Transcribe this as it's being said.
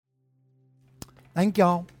Thank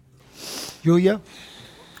y'all. Julia,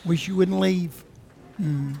 wish you wouldn't leave.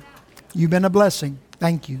 You've been a blessing.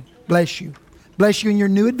 Thank you. Bless you. Bless you in your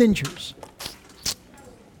new adventures. If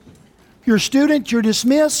you're a student, you're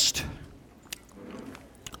dismissed.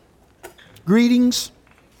 Greetings.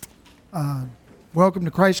 Welcome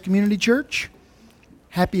to Christ Community Church.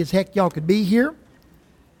 Happy as heck y'all could be here.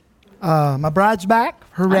 My bride's back.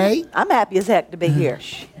 Hooray. I'm happy as heck to be here.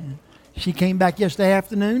 She came back yesterday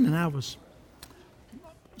afternoon, and I was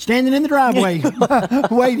standing in the driveway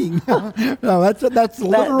waiting. No, that's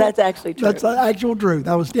literal. That's actually true. That's the actual truth.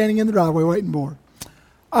 I was standing in the driveway waiting for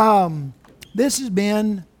her. This has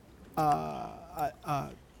been not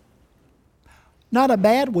a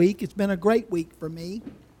bad week. It's been a great week for me,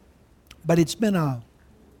 but it's been a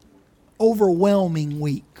overwhelming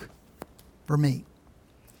week for me.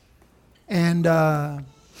 And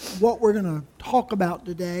what we're going to talk about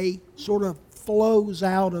today sort of flows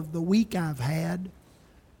out of the week I've had.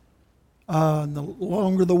 And the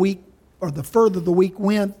longer the week, or the further the week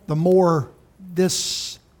went, the more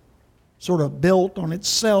this sort of built on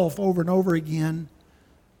itself over and over again.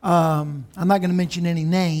 I'm not going to mention any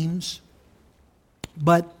names,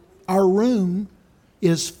 but our room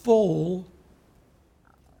is full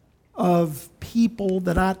of people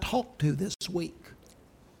that I talked to this week.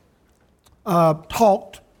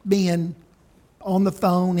 Talked being on the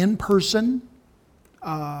phone, in person,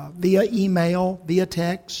 via email, via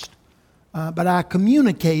text. But I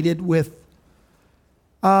communicated with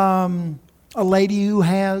a lady who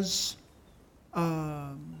has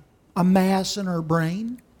a mass in her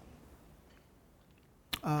brain.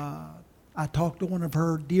 I talked to one of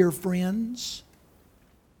her dear friends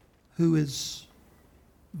who is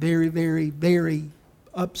very, very, very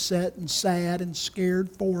upset and sad and scared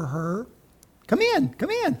for her. Come in.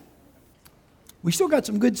 We still got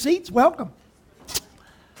some good seats. Welcome.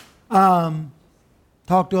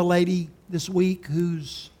 Talked to a lady this week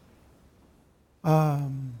whose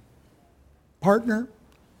partner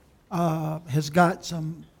has got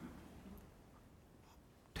some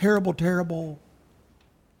terrible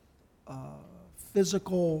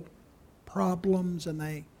physical problems, and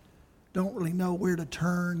they don't really know where to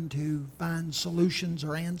turn to find solutions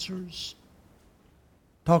or answers.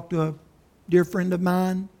 Talked to a dear friend of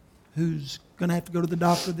mine who's going to have to go to the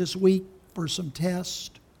doctor this week for some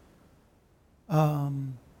tests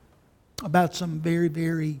about some very,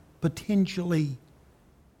 very potentially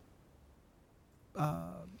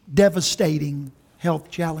devastating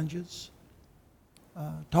health challenges.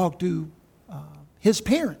 Talked to his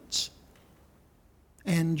parents,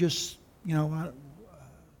 and just,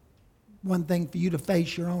 one thing for you to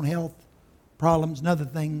face your own health problems, another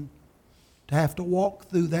thing to have to walk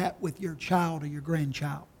through that with your child or your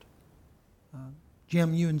grandchild.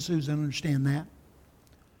 Jim, you and Susan understand that.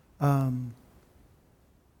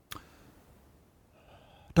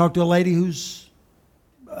 Talked to a lady whose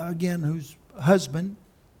husband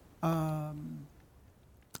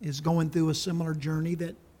is going through a similar journey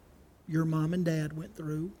that your mom and dad went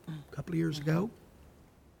through a couple of years ago.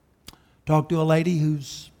 Talked to a lady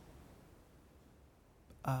who's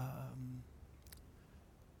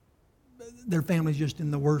their family's just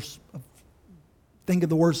in the worst, think of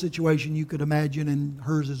the worst situation you could imagine, and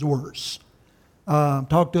hers is worse.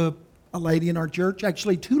 Talked to a lady in our church,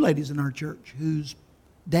 actually two ladies in our church, whose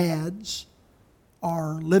dads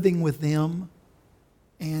are living with them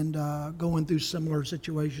and going through similar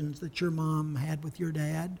situations that your mom had with your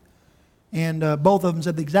dad. And both of them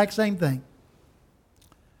said the exact same thing.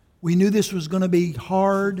 We knew this was going to be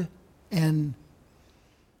hard and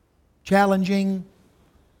challenging.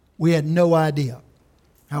 We had no idea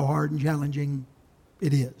how hard and challenging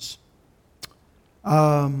it is.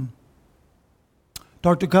 Talked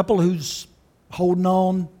to a couple who's holding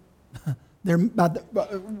on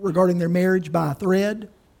regarding their marriage by a thread.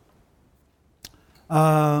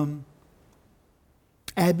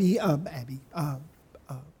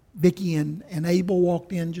 Vicki and Abel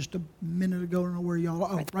walked in just a minute ago. I don't know where y'all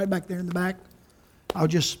are. Oh, right back there in the back.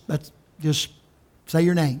 Let's just say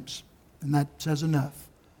your names, and that says enough.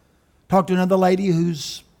 Talked to another lady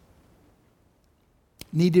who's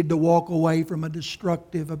needed to walk away from a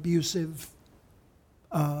destructive, abusive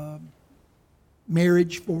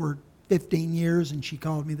marriage for 15 years, and she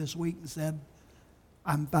called me this week and said,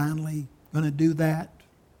 I'm finally going to do that,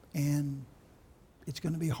 and it's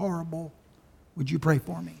going to be horrible. Would you pray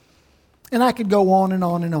for me? And I could go on and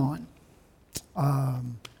on and on.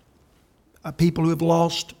 People who have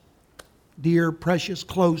lost dear, precious,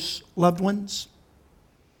 close loved ones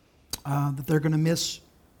that they're going to miss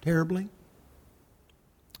terribly.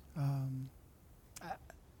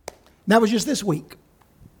 That was just this week.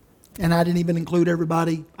 And I didn't even include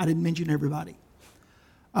everybody. I didn't mention everybody.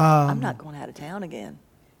 I'm not going out of town again.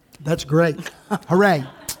 That's great. Hooray.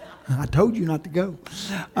 I told you not to go.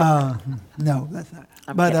 No, that's not.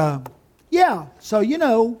 But yeah, so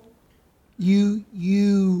you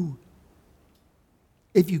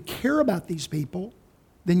if you care about these people,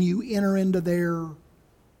 then you enter into their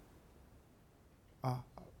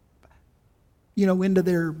into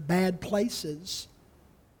their bad places,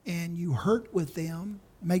 and you hurt with them,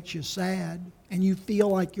 makes you sad, and you feel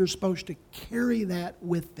like you're supposed to carry that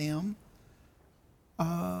with them.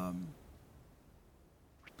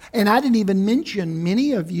 And I didn't even mention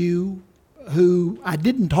many of you who I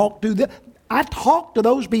didn't talk to. I talked to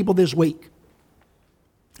those people this week.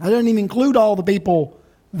 I didn't even include all the people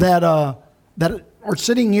that are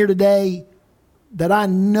sitting here today that I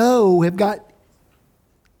know have got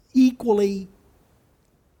equally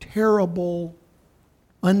terrible,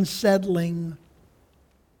 unsettling,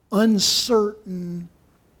 uncertain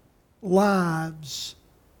lives.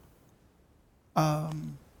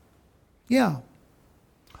 Yeah.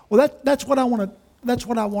 Well, that's what I want to. That's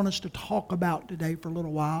what I want us to talk about today for a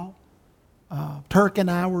little while. Turk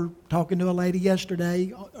and I were talking to a lady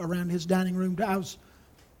yesterday around his dining room. I was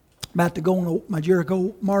about to go on my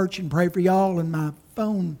Jericho march and pray for y'all, and my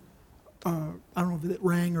phone, I don't know if it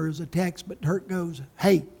rang or it was a text, but Turk goes,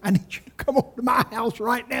 "Hey, I need you to come over to my house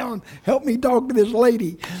right now and help me talk to this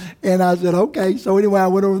lady." And I said, "Okay." So anyway, I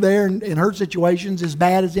went over there, and her situation's as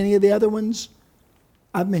bad as any of the other ones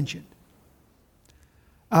I've mentioned.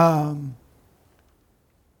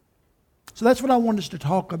 So that's what I want us to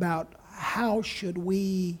talk about. How should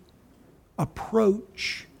we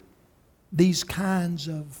approach these kinds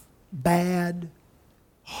of bad,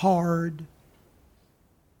 hard,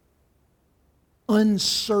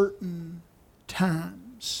 uncertain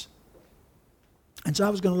times? And so I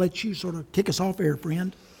was going to let you sort of kick us off here,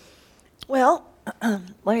 friend. Well,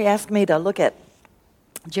 Larry asked me to look at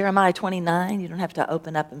Jeremiah 29. You don't have to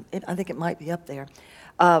open up. I think it might be up there.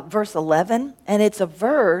 Verse 11. And it's a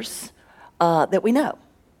verse that we know.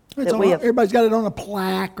 Everybody's got it on a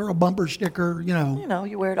plaque or a bumper sticker, you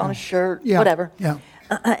wear it on a shirt, yeah, whatever. Yeah.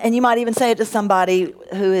 And you might even say it to somebody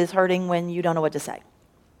who is hurting when you don't know what to say.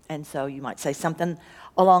 And so you might say something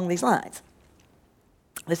along these lines.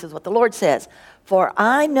 This is what the Lord says. For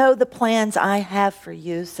I know the plans I have for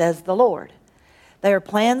you, says the Lord. They are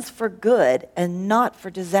plans for good and not for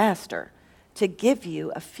disaster, to give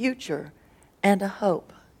you a future and a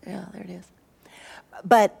hope. Yeah, there it is.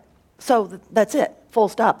 But, so that's it. Full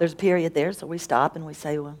stop. There's a period there, so we stop and we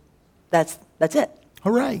say, well, that's it.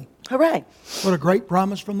 Hooray. Hooray. What a great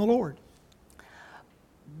promise from the Lord.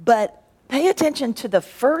 But pay attention to the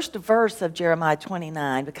first verse of Jeremiah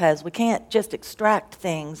 29, because we can't just extract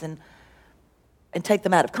things and take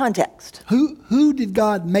them out of context. Who did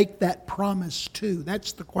God make that promise to?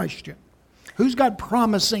 That's the question. Who's God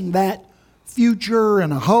promising that future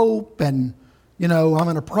and a hope and, I'm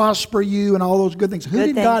going to prosper you and all those good things? Who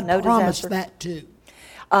did God promise that to?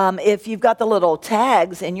 If you've got the little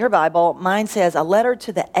tags in your Bible, mine says a letter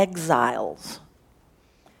to the exiles.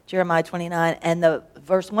 Jeremiah 29, and the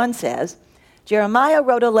verse 1 says, Jeremiah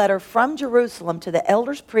wrote a letter from Jerusalem to the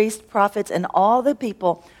elders, priests, prophets, and all the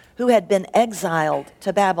people who had been exiled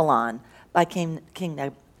to Babylon by King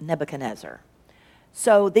Nebuchadnezzar.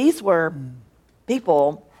 So these were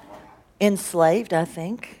people enslaved, I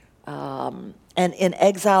think, and in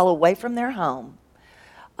exile away from their home,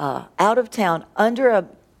 out of town, under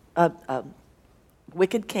a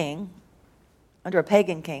wicked king, under a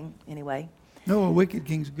pagan king, anyway. No, a wicked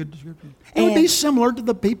king's a good description. It would be similar to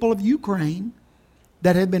the people of Ukraine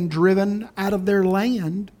that had been driven out of their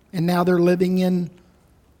land, and now they're living in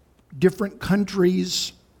different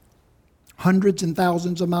countries, hundreds and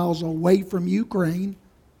thousands of miles away from Ukraine,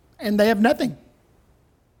 and they have nothing.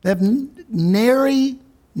 They have nary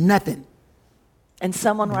nothing. And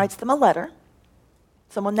someone writes them a letter,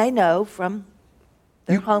 someone they know from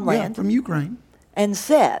their homeland. Yeah, from Ukraine. And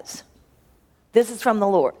says, this is from the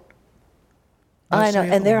Lord. I know,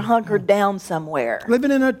 and they're hunkered down somewhere.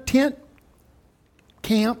 Living in a tent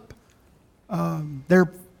camp.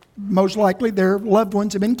 They're most likely their loved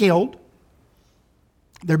ones have been killed.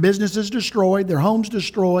 Their businesses destroyed. Their homes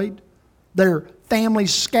destroyed. Their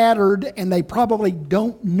families scattered, and they probably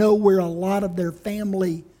don't know where a lot of their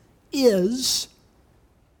family is.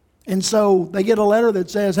 And so they get a letter that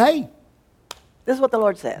says, hey, this is what the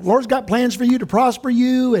Lord says. The Lord's got plans for you to prosper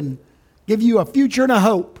you and give you a future and a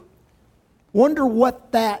hope. Wonder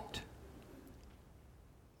what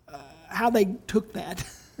how they took that.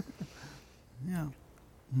 Yeah.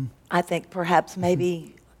 I think perhaps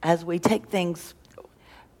maybe as we take things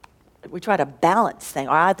try to balance things,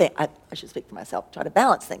 or I think, I should speak for myself, try to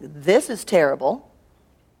balance things. This is terrible,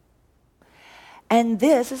 and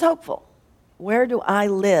this is hopeful. Where do I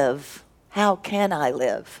live? How can I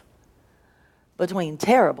live between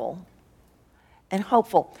terrible and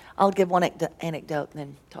hopeful? I'll give one anecdote and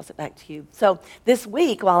then toss it back to you. So this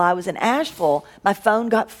week, while I was in Asheville, my phone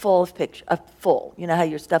got full of pictures. Full. You know how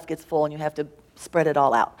your stuff gets full and you have to spread it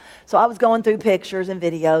all out. So I was going through pictures and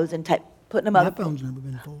videos and putting them up. My phone's never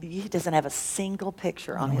been full. He doesn't have a single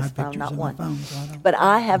picture on I don't his have phone, pictures not in my one. phone, so I don't- But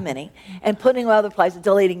I have many. And putting them other places,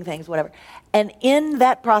 deleting things, whatever. And in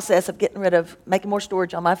that process of getting rid of, making more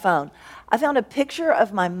storage on my phone, I found a picture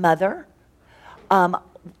of my mother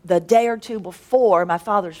the day or two before my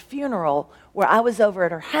father's funeral, where I was over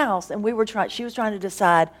at her house and she was trying to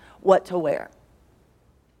decide what to wear.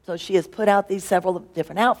 So she has put out these several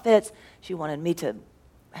different outfits. She wanted me to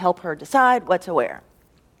help her decide what to wear.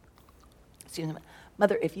 Excuse me.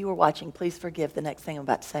 Mother, if you were watching, please forgive the next thing I'm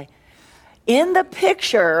about to say. In the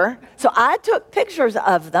picture, so I took pictures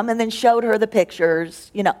of them and then showed her the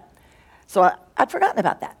pictures, So I'd forgotten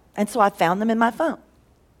about that. And so I found them in my phone.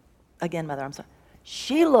 Again, Mother, I'm sorry.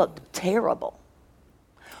 She looked terrible.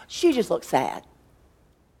 She just looked sad.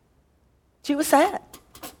 She was sad.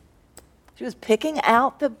 She was picking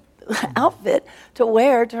out the outfit to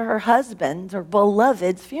wear to her husband's or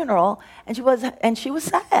beloved's funeral, and she was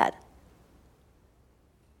sad.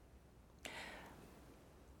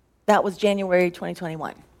 That was January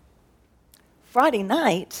 2021. Friday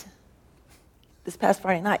night, this past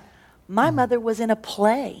Friday night, my mother was in a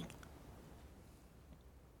play.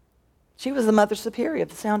 She was the Mother Superior of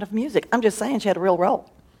The Sound of Music. I'm just saying she had a real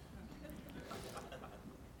role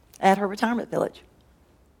at her retirement village.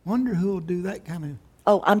 Wonder who will do that kind of...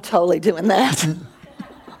 Oh, I'm totally doing that.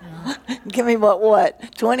 Give me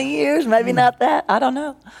what, 20 years? Maybe not that. I don't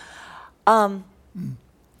know.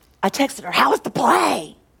 I texted her, how was the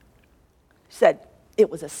play? She said,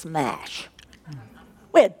 it was a smash.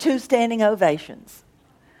 We had 2 standing ovations.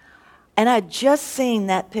 And I'd just seen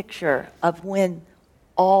that picture of when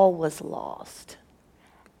all was lost.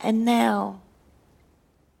 And now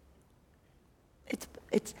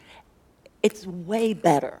it's way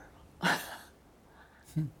better.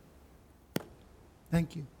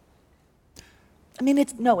 Thank you. I mean,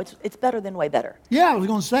 it's better than way better. Yeah, I was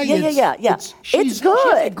going to say. Yeah. It's She had a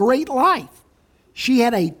good. great life. She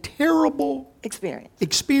had a terrible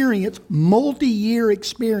experience, multi-year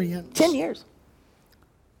experience. 10 years.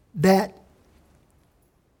 That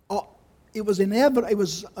it was inevitable. It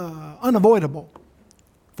was unavoidable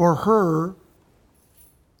for her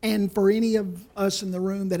and for any of us in the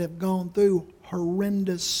room that have gone through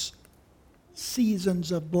horrendous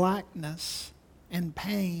seasons of blackness and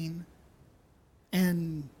pain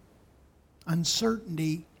and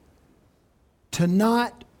uncertainty, to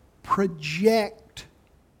not project,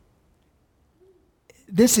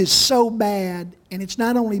 this is so bad, and it's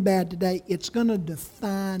not only bad today, it's going to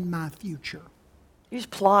define my future. You just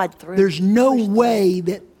plod through. There's no way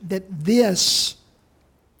that this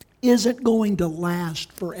isn't going to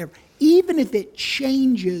last forever. Even if it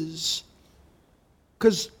changes,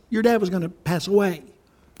 because your dad was going to pass away.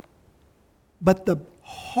 But the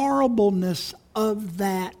horribleness of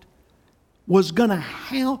that was going to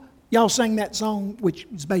y'all sang that song, which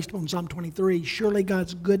is based on Psalm 23, surely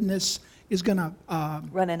God's goodness is going to...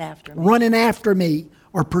 running after me,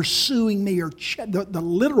 or pursuing me, or the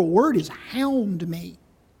literal word is hound me.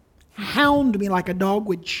 Hound me like a dog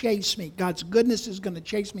would chase me. God's goodness is going to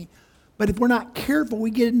chase me. But if we're not careful,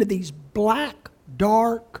 we get into these black,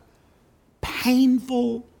 dark,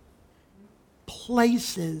 painful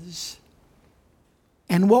places.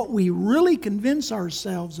 And what we really convince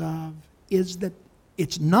ourselves of is that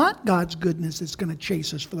it's not God's goodness that's going to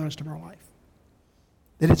chase us for the rest of our life.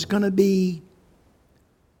 That it's going to be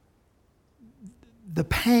the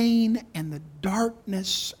pain and the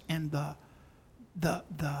darkness and the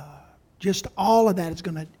just all of that is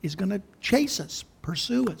going to chase us,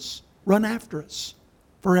 pursue us, run after us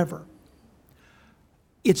forever.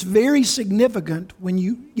 It's very significant when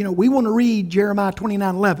we want to read Jeremiah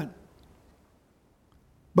 29:11,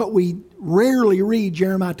 but we rarely read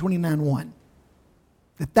Jeremiah 29:1.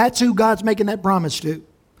 That's who God's making that promise to.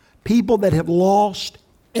 People that have lost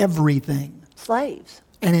everything. Slaves.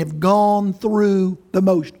 And have gone through the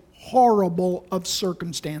most horrible of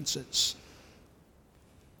circumstances.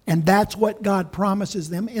 And that's what God promises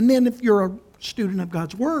them. And then if you're a student of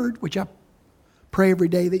God's Word, which I pray every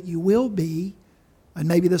day that you will be, and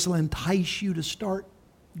maybe this will entice you to start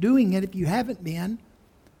doing it if you haven't been,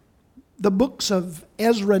 the books of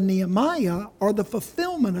Ezra and Nehemiah are the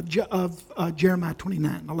fulfillment of Jeremiah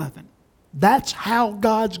 29:11. That's how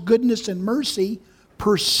God's goodness and mercy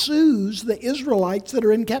pursues the Israelites that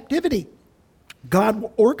are in captivity.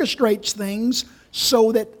 God orchestrates things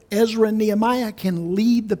so that Ezra and Nehemiah can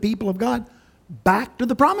lead the people of God back to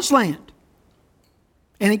the promised land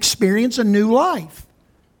and experience a new life.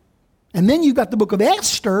 And then you've got the book of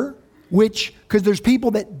Esther, which, because there's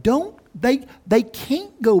people that they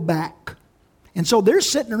can't go back. And so they're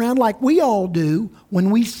sitting around like we all do when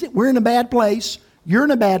we're in a bad place, you're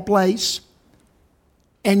in a bad place,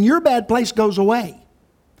 and your bad place goes away.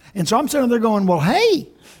 And so I'm sitting there going, well, hey,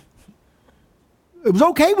 it was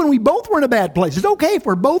okay when we both were in a bad place. It's okay if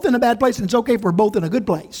we're both in a bad place, and it's okay if we're both in a good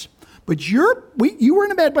place. But you were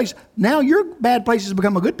in a bad place. Now your bad place has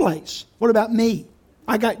become a good place. What about me?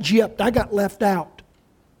 I got gypped. I got left out.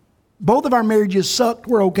 Both of our marriages sucked.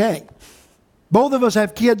 We're okay. Both of us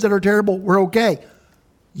have kids that are terrible. We're okay.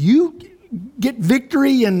 You get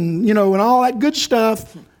victory and, and all that good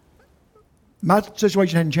stuff. My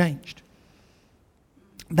situation hadn't changed.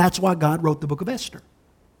 That's why God wrote the book of Esther.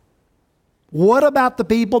 What about the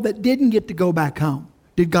people that didn't get to go back home?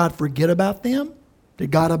 Did God forget about them?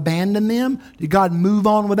 Did God abandon them? Did God move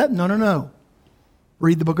on with that? No.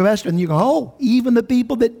 Read the book of Esther and you go, oh, even the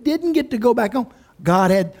people that didn't get to go back home,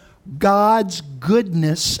 God had God's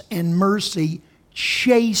goodness and mercy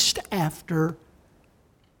chased after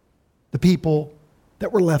the people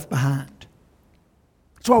that were left behind.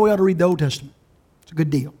 That's why we ought to read the Old Testament. It's a good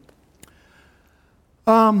deal.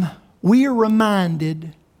 We are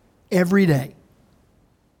reminded every day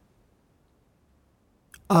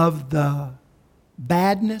of the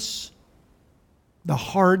badness, the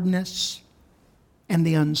hardness, and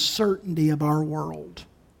the uncertainty of our world.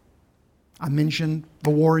 I mentioned the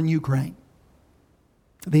war in Ukraine,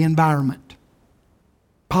 the environment,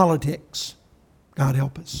 politics, God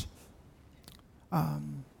help us,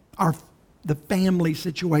 the family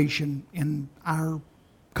situation in our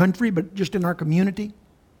country, but just in our community,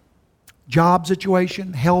 job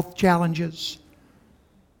situation, health challenges.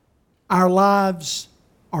 Our lives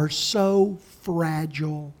are so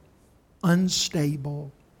fragile,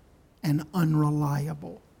 unstable, and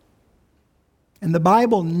unreliable. And the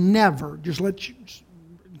Bible never,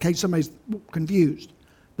 in case somebody's confused,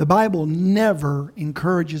 the Bible never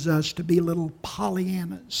encourages us to be little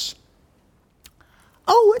Pollyannas.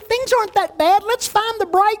 Oh, things aren't that bad. Let's find the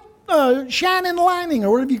bright shining lining,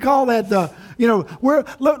 or whatever you call that.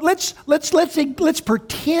 Let's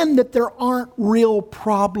pretend that there aren't real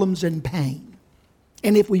problems and pain.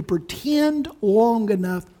 And if we pretend long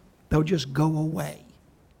enough, they'll just go away.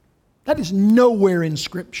 That is nowhere in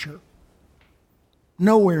Scripture.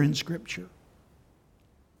 Nowhere in Scripture.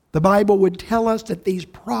 The Bible would tell us that these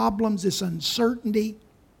problems, this uncertainty,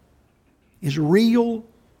 is real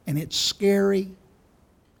and it's scary.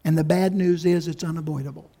 And the bad news is it's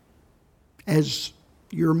unavoidable. As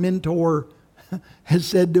your mentor has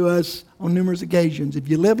said to us on numerous occasions, if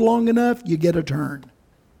you live long enough, you get a turn.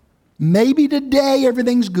 Maybe today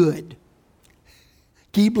everything's good.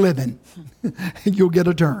 Keep living. You'll get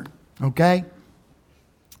a turn. Okay?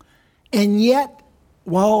 And yet,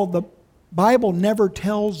 while the Bible never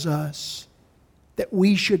tells us that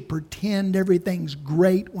we should pretend everything's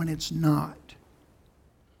great when it's not,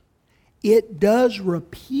 it does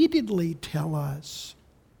repeatedly tell us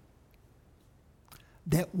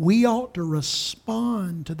that we ought to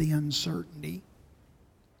respond to the uncertainty,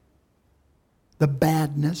 the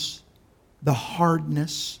badness, the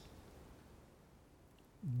hardness,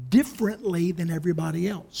 differently than everybody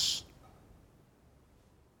else.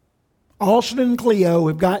 Alston and Cleo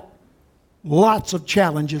have got lots of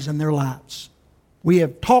challenges in their lives. We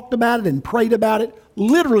have talked about it and prayed about it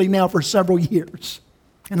literally now for several years.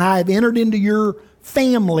 And I have entered into your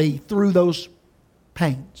family through those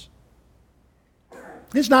pains.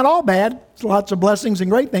 It's not all bad. It's lots of blessings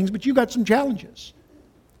and great things, but you've got some challenges.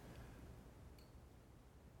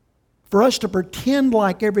 For us to pretend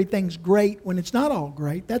like everything's great when it's not all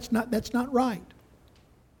great, that's not right.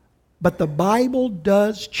 But the Bible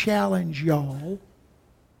does challenge y'all,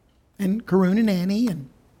 and Karun and Annie and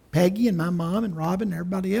Peggy and my mom and Robin and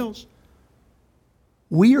everybody else.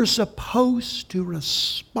 We are supposed to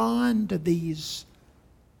respond to these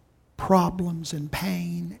problems and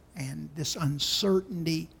pain and this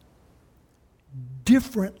uncertainty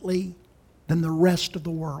differently than the rest of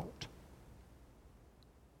the world.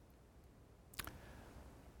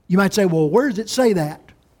 You might say, well, where does it say that?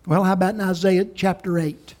 Well, how about in Isaiah chapter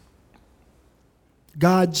 8?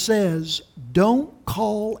 God says, don't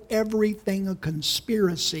call everything a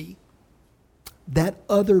conspiracy that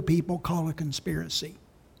other people call a conspiracy.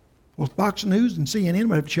 Well, Fox News and CNN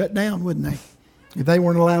would have shut down, wouldn't they? If they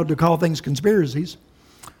weren't allowed to call things conspiracies.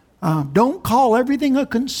 Don't call everything a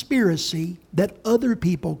conspiracy that other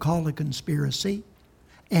people call a conspiracy.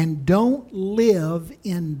 And don't live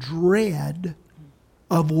in dread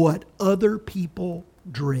of what other people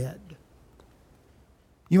dread.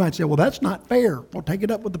 You might say, well, that's not fair. Well, take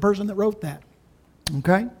it up with the person that wrote that.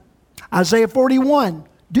 Okay? Isaiah 41,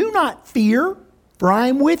 do not fear, for I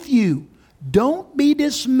am with you. Don't be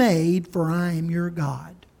dismayed, for I am your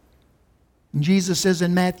God. And Jesus says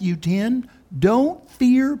in Matthew 10, don't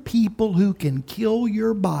fear people who can kill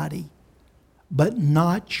your body, but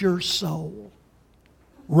not your soul.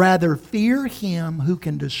 Rather, fear him who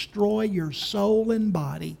can destroy your soul and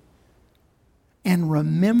body. And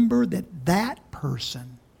remember that that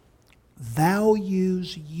person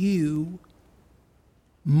values you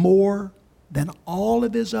more than all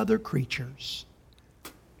of his other creatures,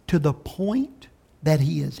 to the point that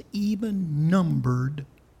he has even numbered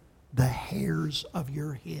the hairs of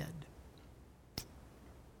your head.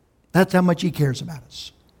 That's how much he cares about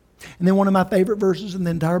us. And then one of my favorite verses in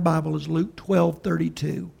the entire Bible is Luke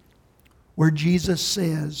 12:32, where Jesus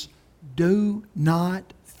says, do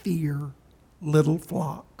not fear, little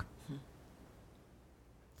flock,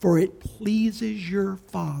 for it pleases your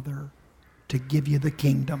Father to give you the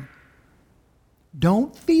kingdom.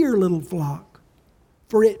 Don't fear, little flock,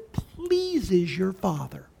 for it pleases your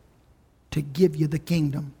Father to give you the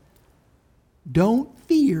kingdom. Don't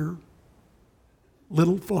fear,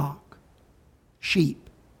 little flock, sheep,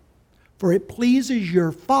 for it pleases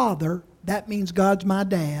your Father, that means God's my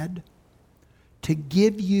dad, to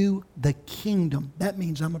give you the kingdom. That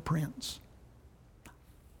means I'm a prince.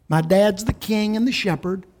 My dad's the king and the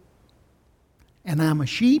shepherd, and I'm a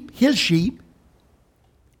sheep, his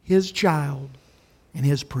child, and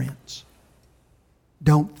his prince.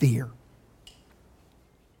 Don't fear.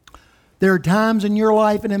 There are times in your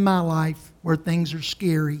life and in my life where things are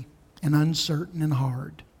scary and uncertain and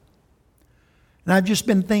hard. And I've just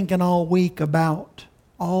been thinking all week about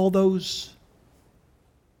all those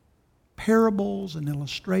parables and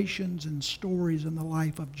illustrations and stories in the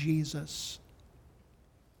life of Jesus,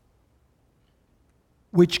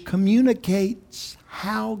 which communicates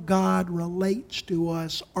how God relates to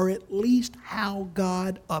us, or at least how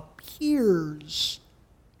God appears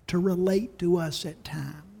to relate to us at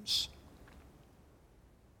times.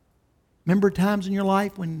 Remember times in your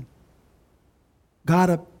life when God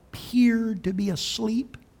appeared to be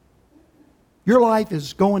asleep? Your life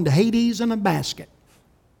is going to Hades in a basket.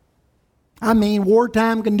 I mean,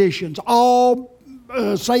 wartime conditions. All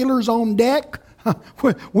sailors on deck.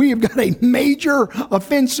 We have got a major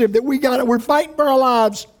offensive that we're fighting for our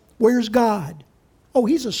lives. Where's God? Oh,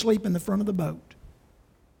 he's asleep in the front of the boat.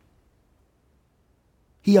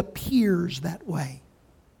 He appears that way.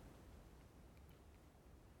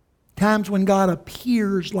 Times when God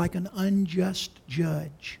appears like an unjust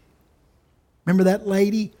judge. Remember that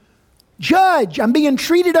lady? Judge, I'm being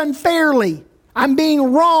treated unfairly. I'm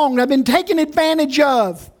being wronged. I've been taken advantage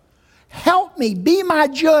of. Help me. Be my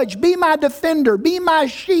judge. Be my defender. Be my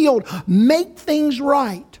shield. Make things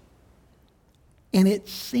right. And it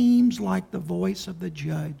seems like the voice of the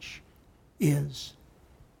judge is,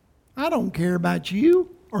 I don't care about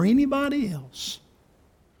you or anybody else.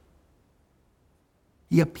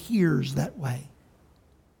 He appears that way.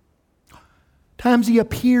 Times he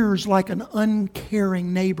appears like an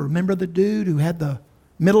uncaring neighbor. Remember the dude who had the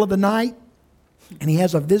middle of the night and he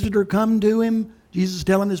has a visitor come to him? Jesus is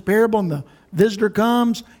telling this parable, and the visitor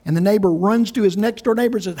comes, and the neighbor runs to his next door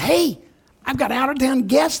neighbor and says, hey, I've got out-of-town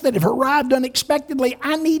guests that have arrived unexpectedly.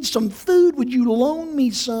 I need some food. Would you loan me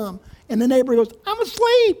some? And the neighbor goes, I'm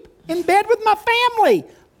asleep in bed with my family.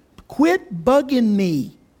 Quit bugging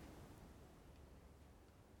me.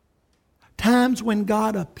 Times when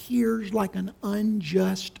God appears like an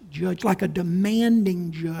unjust judge, like a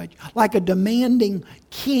demanding judge, like a demanding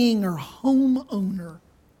king or homeowner.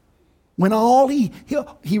 When all he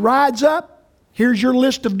rides up, here's your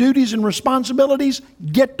list of duties and responsibilities.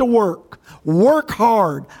 Get to work. Work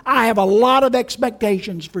hard. I have a lot of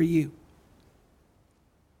expectations for you.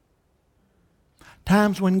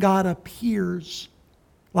 Times when God appears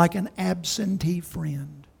like an absentee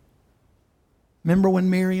friend. Remember when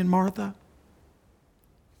Mary and Martha?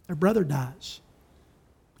 Their brother dies.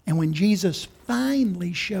 And when Jesus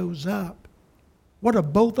finally shows up, what do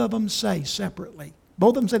both of them say separately?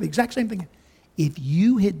 Both of them say the exact same thing. If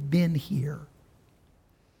you had been here,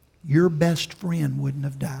 your best friend wouldn't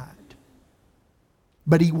have died.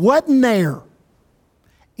 But he wasn't there.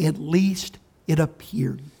 At least it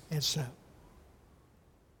appeared as so.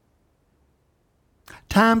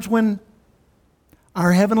 Times when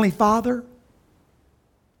our Heavenly Father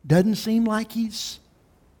doesn't seem like He's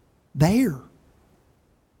there.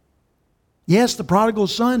 Yes, the prodigal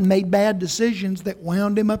son made bad decisions that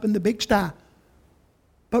wound him up in the pigsty.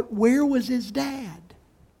 But where was his dad?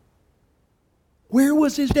 Where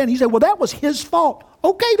was his dad? He said, well, that was his fault.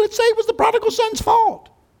 Okay, let's say it was the prodigal son's fault.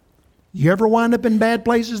 You ever wind up in bad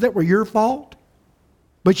places that were your fault?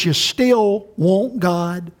 But you still want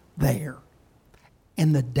God there.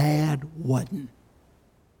 And the dad wasn't.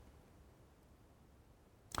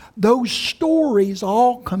 Those stories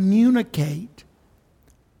all communicate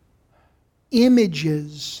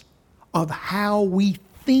images of how we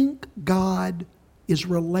think God is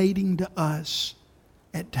relating to us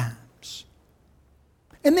at times.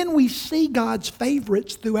 And then we see God's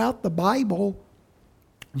favorites throughout the Bible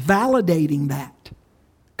validating that.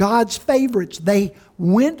 God's favorites, they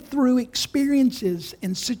went through experiences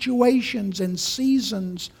and situations and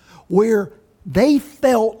seasons where they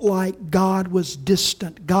felt like God was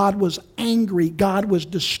distant, God was angry, God was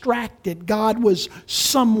distracted, God was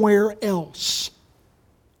somewhere else.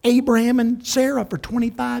 Abraham and Sarah for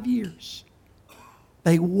 25 years.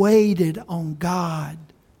 They waited on God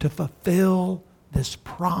to fulfill this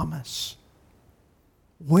promise.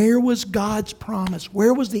 Where was God's promise?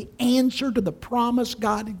 Where was the answer to the promise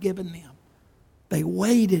God had given them? They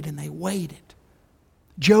waited and they waited.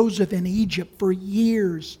 Joseph in Egypt for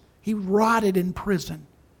years, he rotted in prison.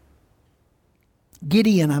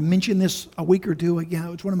 Gideon, I mentioned this a week or two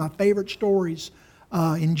ago. It's one of my favorite stories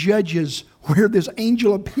in Judges where this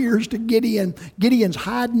angel appears to Gideon. Gideon's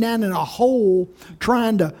hiding down in a hole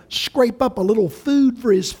trying to scrape up a little food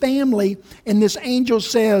for his family. And this angel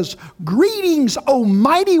says, "Greetings, O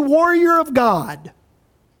mighty warrior of God."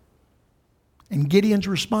 And Gideon's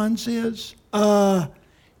response is, yeah,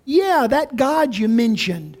 that God you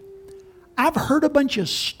mentioned. I've heard a bunch of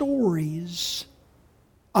stories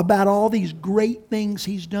about all these great things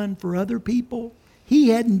he's done for other people. He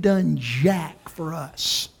hadn't done jack for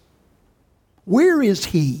us. Where is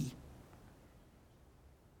he?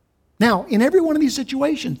 Now, in every one of these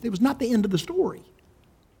situations, it was not the end of the story.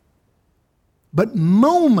 But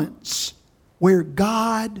moments where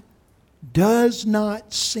God does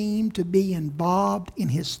not seem to be involved in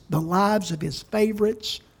the lives of his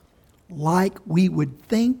favorites like we would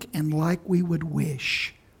think and like we would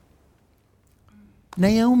wish.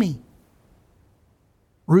 Naomi,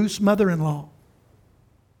 Ruth's mother-in-law.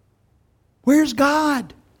 Where's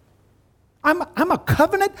God? I'm a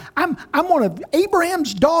covenant. I'm one of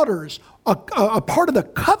Abraham's daughters, a part of the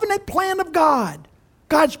covenant plan of God.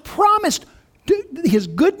 God's promised his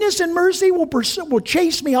goodness and mercy will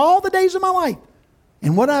chase me all the days of my life.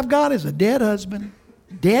 And what I've got is a dead husband,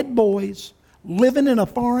 dead boys, living in a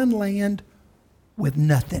foreign land with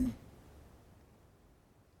nothing.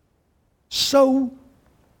 So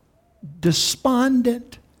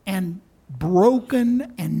despondent and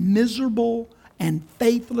broken and miserable and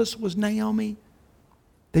faithless was Naomi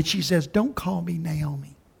that she says, "Don't call me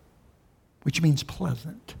Naomi," which means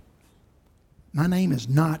pleasant. My name is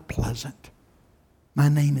not pleasant. My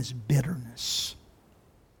name is bitterness.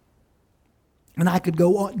 And I could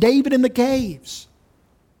go on. David in the caves.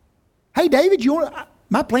 Hey, David,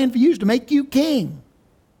 my plan for you is to make you king.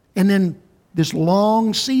 And then this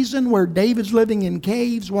long season where David's living in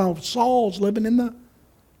caves while Saul's living in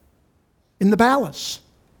the palace.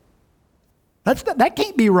 That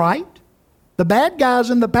can't be right. The bad guy's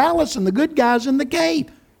in the palace and the good guy's in the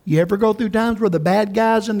cave. You ever go through times where the bad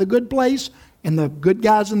guy's in the good place and the good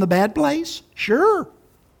guy's in the bad place? Sure.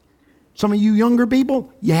 Some of you younger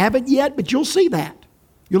people, you haven't yet, but you'll see that.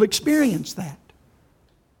 You'll experience that.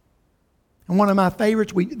 And one of my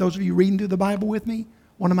favorites, those of you reading through the Bible with me,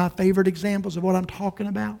 one of my favorite examples of what I'm talking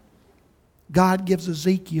about, God gives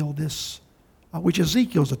Ezekiel this, which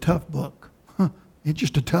Ezekiel's a tough book. It's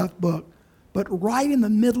just a tough book. But right in the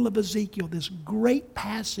middle of Ezekiel, this great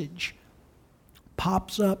passage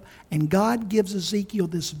pops up, and God gives Ezekiel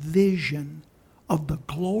this vision of the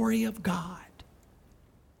glory of God.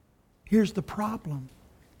 Here's the problem.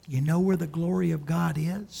 You know where the glory of God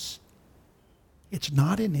is? It's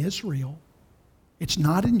not in Israel. It's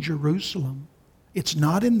not in Jerusalem. It's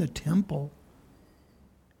not in the temple.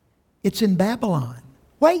 It's in Babylon.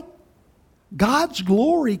 Wait, God's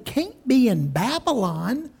glory can't be in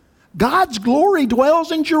Babylon. God's glory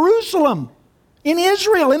dwells in Jerusalem, in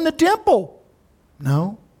Israel, in the temple.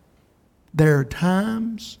 No, there are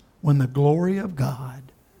times when the glory of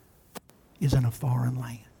God is in a foreign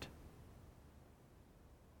land.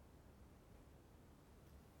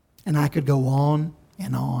 And I could go on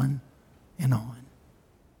and on and on.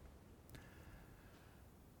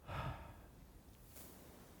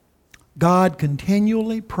 God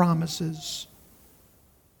continually promises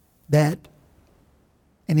that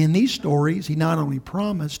And in these stories, he not only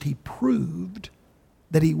promised, he proved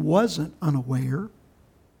that he wasn't unaware,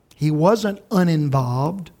 he wasn't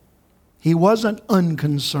uninvolved, he wasn't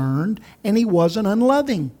unconcerned, and he wasn't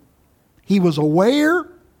unloving. He was aware,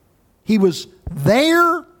 he was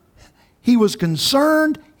there, he was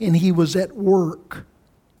concerned, and he was at work.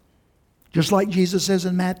 Just like Jesus says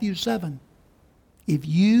in Matthew 7, if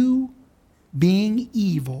you, being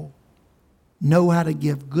evil, know how to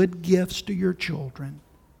give good gifts to your children,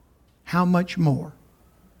 how much more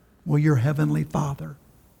will your heavenly Father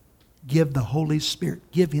give the Holy Spirit,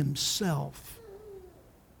 give Himself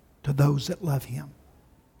to those that love Him?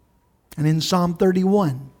 And in Psalm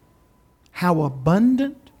 31, how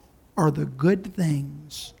abundant are the good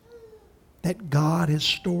things that God has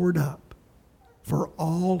stored up for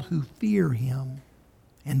all who fear Him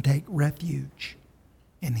and take refuge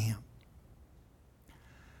in Him.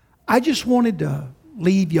 I just wanted to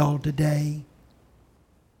leave y'all today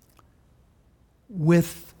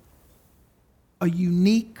with a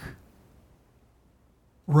unique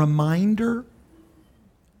reminder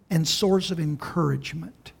and source of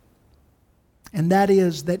encouragement. And that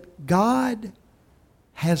is that God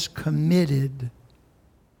has committed.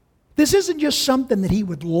 This isn't just something that He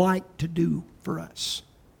would like to do for us.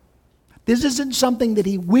 This isn't something that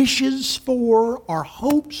He wishes for or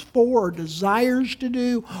hopes for or desires to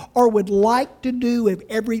do or would like to do if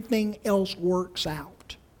everything else works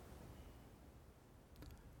out.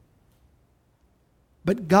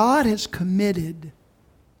 But God has committed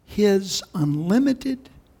His unlimited,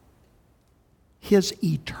 His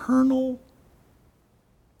eternal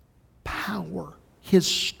power, His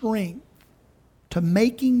strength to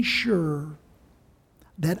making sure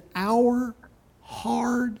that our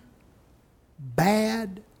hard,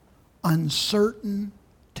 bad, uncertain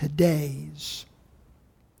todays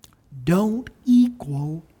don't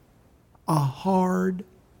equal a hard,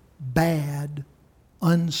 bad,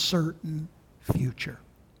 uncertain future.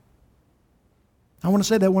 I want to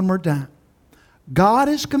say that one more time. God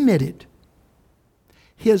has committed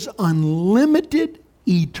His unlimited,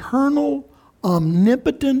 eternal,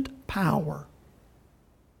 omnipotent power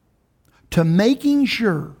to making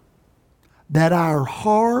sure that our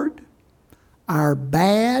hard, our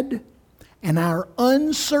bad, and our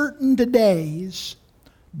uncertain days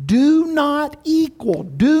do not equal,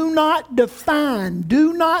 do not define,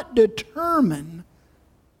 do not determine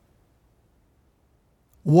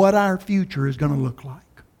what our future is going to look like.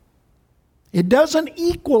 It doesn't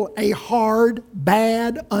equal a hard,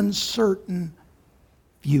 bad, uncertain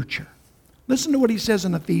future. Listen to what he says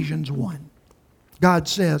in Ephesians 1. God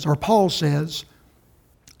says, or Paul says,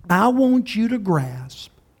 I want you to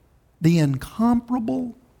grasp the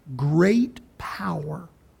incomparable, great power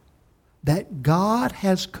that God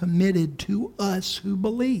has committed to us who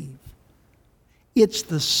believe. It's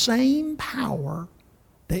the same power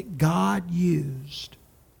that God used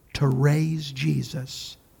to raise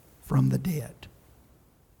Jesus from the dead.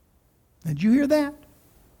 Did you hear that?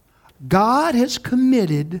 God has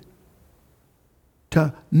committed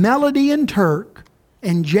to Melody and Turk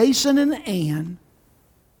and Jason and Ann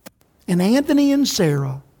and Anthony and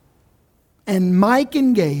Sarah and Mike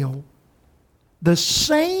and Gail the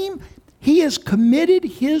same. He has committed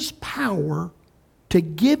His power to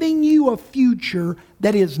giving you a future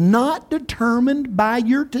that is not determined by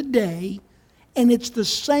your today, and it's the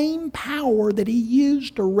same power that He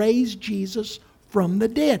used to raise Jesus from the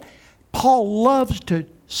dead. Paul loves to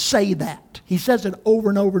say that. He says it over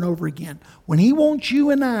and over and over again. When he wants you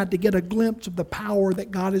and I to get a glimpse of the power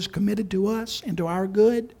that God has committed to us and to our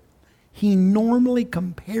good, he normally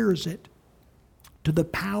compares it to the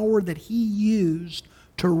power that He used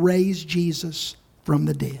to raise Jesus from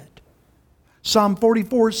the dead. Psalm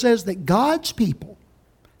 44 says that God's people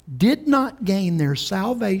did not gain their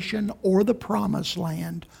salvation or the promised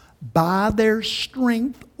land by their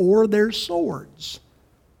strength or their swords,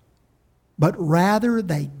 but rather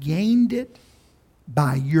they gained it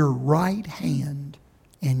by your right hand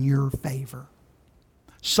and your favor.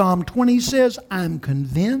 Psalm 20 says, I'm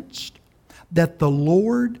convinced that the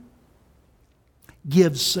Lord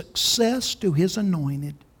gives success to His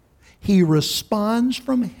anointed. He responds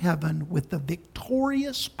from heaven with the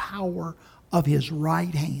victorious power of His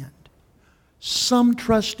right hand. Some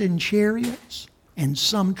trust in chariots and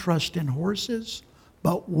some trust in horses,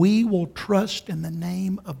 but we will trust in the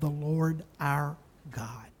name of the Lord our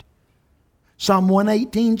God. Psalm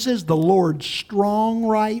 118 says, the Lord's strong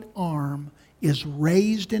right arm is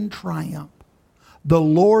raised in triumph. The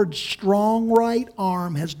Lord's strong right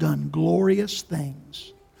arm has done glorious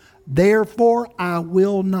things. Therefore, I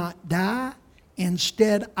will not die.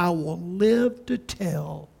 Instead, I will live to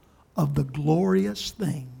tell of the glorious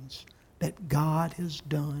things that God has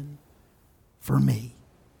done for me.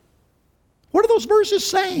 What are those verses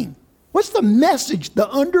saying? What's the message, the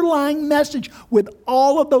underlying message with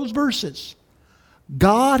all of those verses?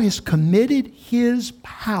 God has committed His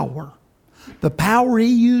power, the power He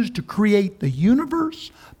used to create the universe,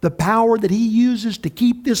 the power that He uses to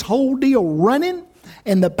keep this whole deal running,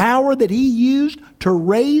 and the power that He used to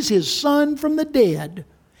raise His Son from the dead.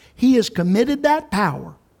 He has committed that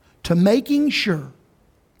power to making sure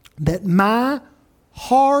that my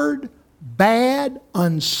hard, bad,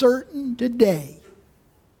 uncertain today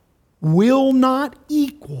will not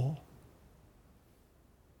equal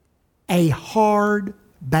a hard,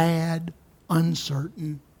 bad,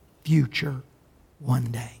 uncertain future one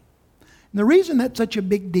day. And the reason that's such a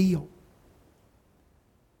big deal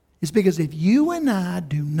is because if you and I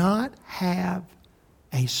do not have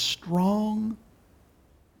a strong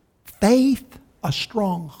faith, a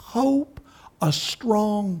strong hope, a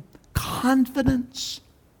strong confidence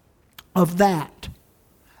of that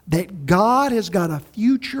God has got a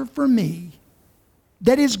future for me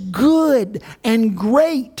that is good and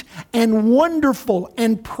great and wonderful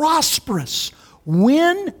and prosperous.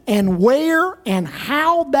 When and where and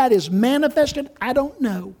how that is manifested, I don't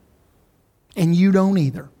know. And you don't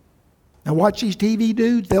either. Now watch these TV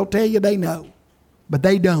dudes, they'll tell you they know, but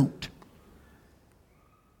they don't.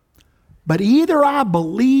 But either I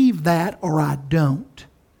believe that or I don't.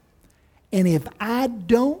 And if I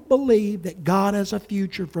don't believe that God has a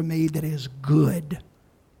future for me that is good,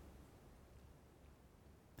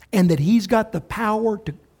 and that He's got the power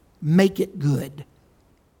to make it good,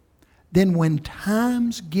 then when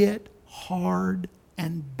times get hard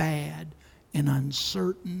and bad and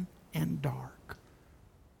uncertain and dark,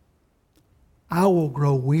 I will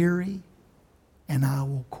grow weary and I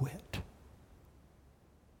will quit.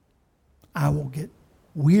 I will get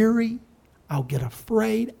weary, I'll get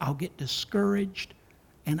afraid, I'll get discouraged,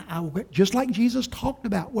 and I will get, just like Jesus talked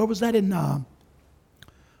about. What was that in,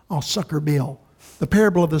 Sucker Bill? The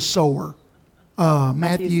parable of the sower.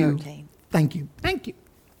 Matthew 13. Thank you.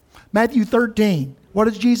 Matthew 13. What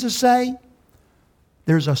does Jesus say?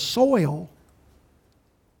 There's a soil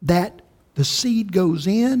that the seed goes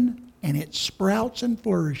in and it sprouts and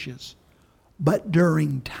flourishes. But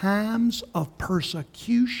during times of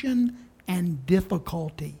persecution and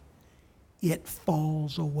difficulty, it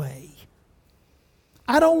falls away.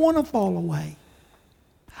 I don't want to fall away.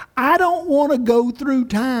 I don't want to go through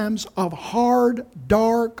times of hard,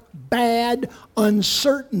 dark, bad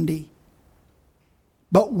uncertainty.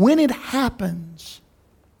 But when it happens,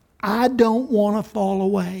 I don't want to fall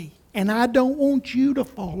away. And I don't want you to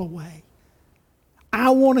fall away. I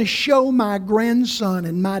want to show my grandson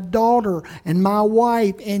and my daughter and my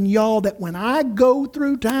wife and y'all that when I go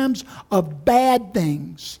through times of bad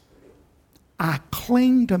things, I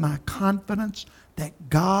cling to my confidence that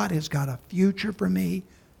God has got a future for me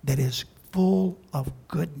that is full of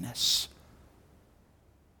goodness.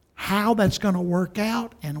 How that's going to work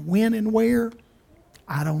out and when and where,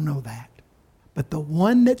 I don't know that. But the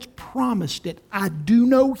one that's promised it, I do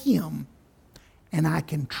know Him, and I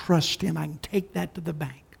can trust Him. I can take that to the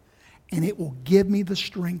bank, and it will give me the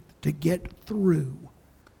strength to get through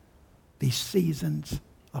these seasons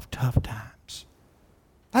of tough times.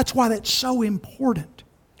 That's why that's so important.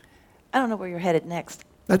 I don't know where you're headed next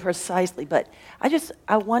precisely, but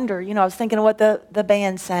I wonder, I was thinking of what the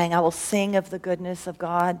band sang, I will sing of the goodness of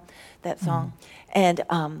God, that song. And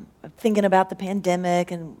thinking about the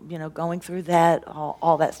pandemic and, going through that,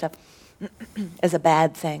 all that stuff as a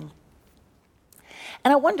bad thing.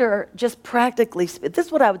 And I wonder, just practically, this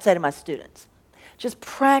is what I would say to my students, just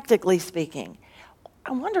practically speaking,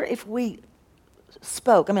 I wonder if we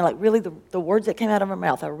spoke, really the words that came out of our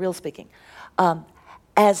mouth are real speaking,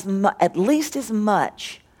 at least as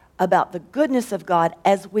much about the goodness of God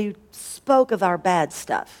as we spoke of our bad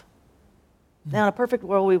stuff. Now, in a perfect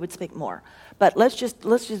world, we would speak more. But let's just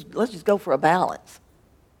go for a balance.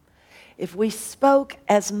 If we spoke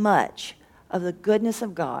as much of the goodness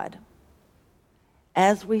of God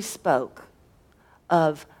as we spoke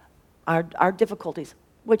of our difficulties,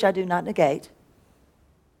 which I do not negate,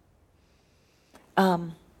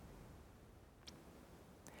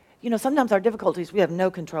 sometimes our difficulties we have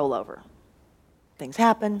no control over. Things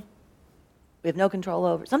happen, we have no control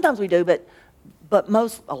over. Sometimes we do, but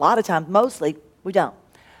a lot of times, mostly, we don't.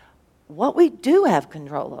 What we do have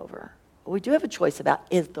control over, what we do have a choice about,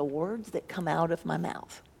 is the words that come out of my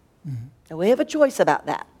mouth. Mm-hmm. And we have a choice about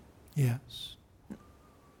that. Yes.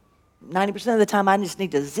 90% of the time, I just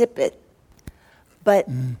need to zip it. But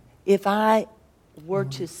if I were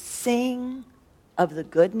to sing of the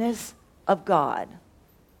goodness of God,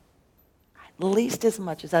 least as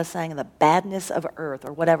much as I was saying the badness of earth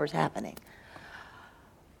or whatever's happening.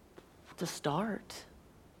 To start.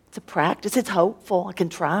 It's a practice. It's hopeful. I can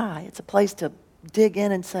try. It's a place to dig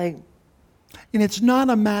in and say. And it's not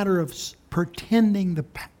a matter of pretending the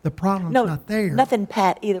problem's not there. Nothing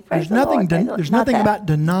pat either. Praise There's the Lord. there's nothing about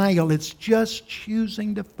denial. It's just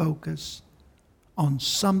choosing to focus on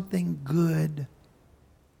something good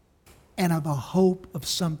and of a hope of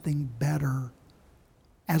something better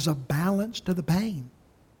as a balance to the pain.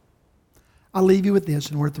 I'll leave you with this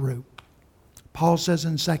and we're through. Paul says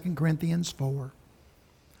in 2 Corinthians 4,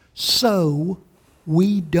 so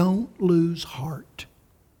we don't lose heart.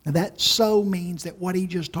 Now that so means that what he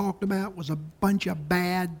just talked about was a bunch of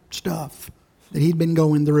bad stuff that he'd been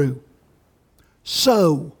going through.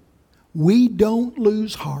 So we don't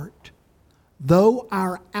lose heart, though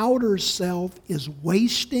our outer self is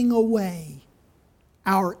wasting away,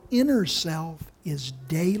 our inner self is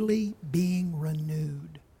daily being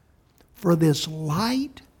renewed. For this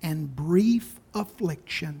light and brief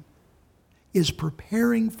affliction is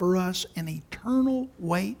preparing for us an eternal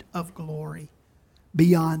weight of glory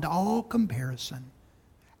beyond all comparison,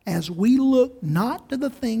 as we look not to the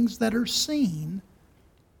things that are seen,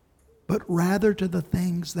 but rather to the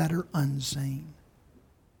things that are unseen.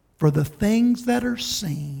 For the things that are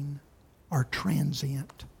seen are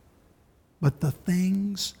transient, but the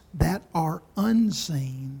things that are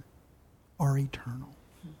unseen are eternal.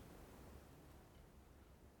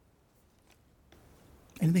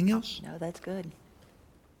 Anything else? No, that's good.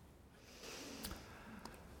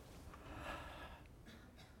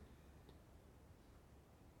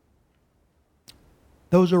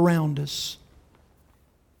 Those around us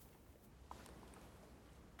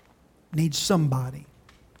need somebody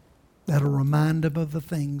that'll remind them of the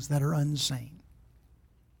things that are unseen.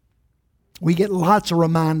 We get lots of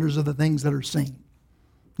reminders of the things that are seen.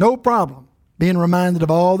 No problem being reminded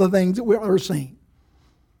of all the things that we are seeing.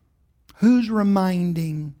 Who's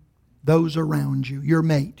reminding those around you, your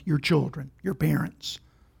mate, your children, your parents,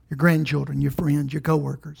 your grandchildren, your friends, your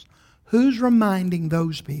coworkers? Who's reminding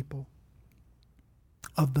those people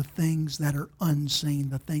of the things that are unseen,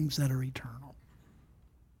 the things that are eternal?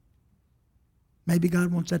 Maybe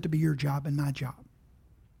God wants that to be your job and my job.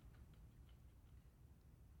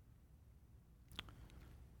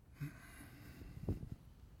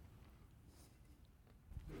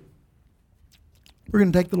 We're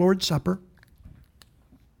going to take the Lord's Supper.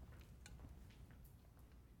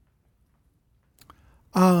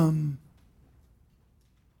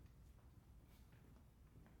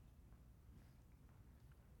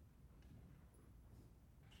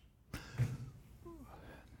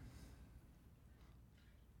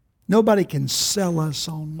 Nobody can sell us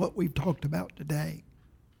on what we've talked about today.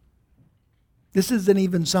 This isn't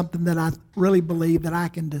even something that I really believe that I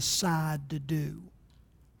can decide to do.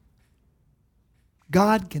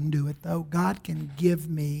 God can do it, though. God can give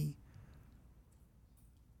me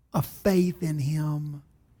a faith in Him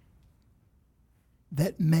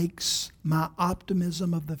that makes my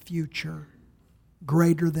optimism of the future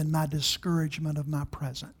greater than my discouragement of my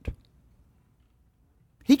present.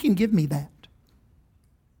 He can give me that.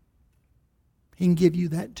 He can give you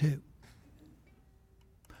that too.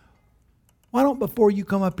 Why don't, before you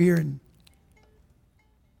come up here and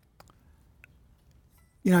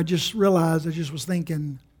I just realized, I just was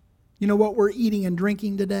thinking, you know what we're eating and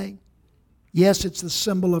drinking today? Yes, it's the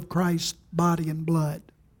symbol of Christ's body and blood.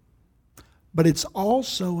 But it's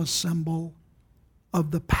also a symbol of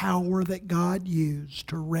the power that God used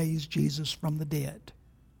to raise Jesus from the dead.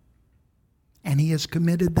 And He has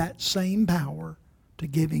committed that same power to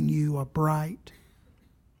giving you a bright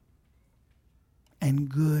and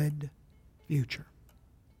good future.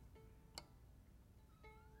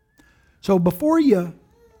 So before you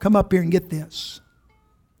come up here and get this,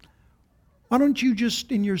 why don't you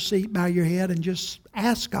just in your seat bow your head and just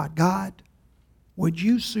ask God, God, would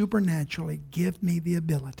you supernaturally give me the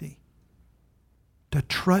ability to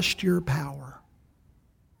trust your power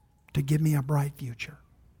to give me a bright future?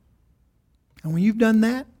 And when you've done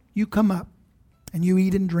that, you come up and you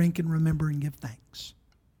eat and drink and remember and give thanks.